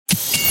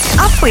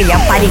Apa yang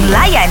paling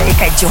layan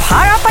dekat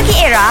Johara Pagi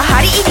Era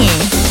hari ini?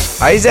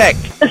 Isaac,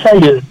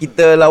 Saya.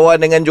 kita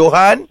lawan dengan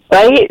Johan.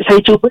 Baik,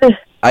 saya cuba.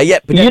 Ayat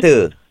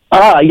Penyata.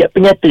 Ayat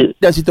Penyata.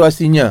 Dan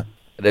situasinya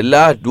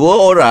Adalah dua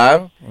orang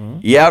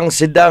yang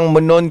sedang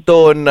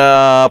menonton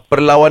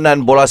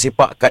perlawanan bola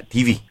sepak kat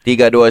TV.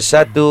 3, 2,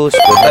 1,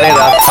 Spontan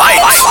era.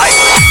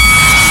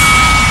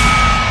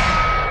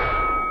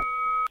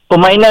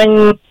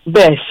 Permainan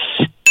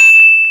best.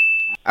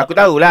 aku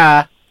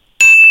tahulah.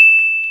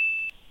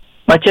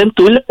 Macam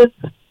tu lah.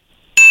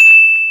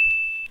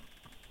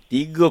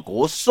 3-0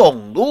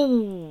 tu.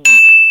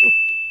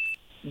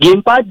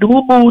 Game padu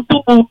tu.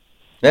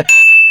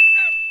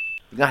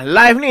 Tengah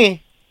live ni.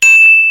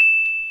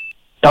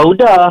 Tahu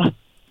dah.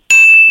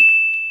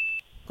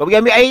 Kau pergi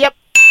ambil air jap.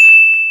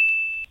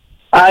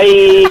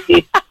 Air.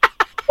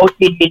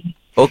 Okey.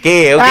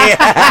 Okey.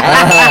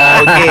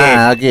 Okey.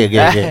 Okey.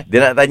 Dia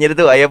nak tanya dia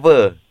tu, air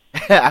apa?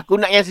 Aku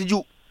nak yang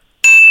sejuk.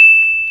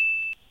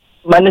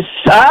 Mana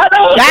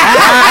sarang?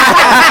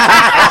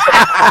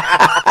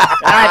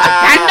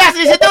 Terkandas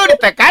di situ. Dia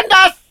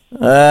terkandas.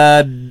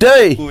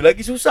 Aduh.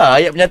 Lagi susah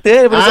ayat Penyata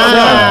daripada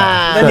soalan.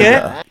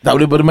 Tanya Tak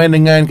boleh bermain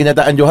dengan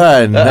kenyataan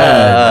Johan.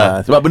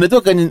 Sebab benda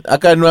tu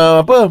akan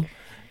apa?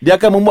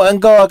 Dia akan membuat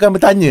engkau akan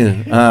bertanya.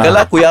 Kalau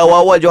aku yang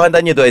awal-awal Johan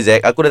tanya tu,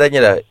 Isaac, aku dah tanya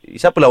dah,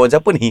 siapa lawan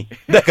siapa ni?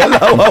 Dah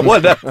kalah awal-awal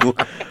dah aku.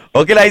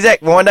 Okeylah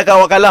Isaac, memandangkan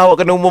awak kalah,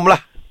 awak kena umum lah.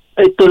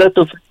 Itulah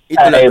tu.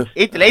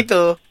 Itulah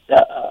itu.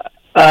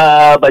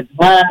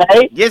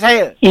 Bye. Ya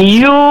saya.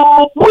 You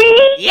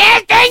win.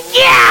 Yes, thank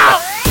you.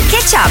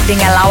 Catch up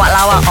dengan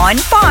lawak-lawak on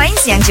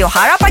points yang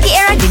Johara Pagi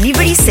Era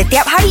delivery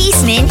setiap hari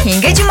Isnin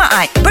hingga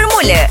Jumaat.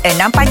 Bermula 6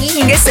 pagi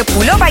hingga 10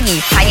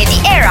 pagi. Hanya di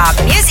Era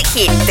Music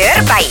Hit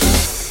Terbaik.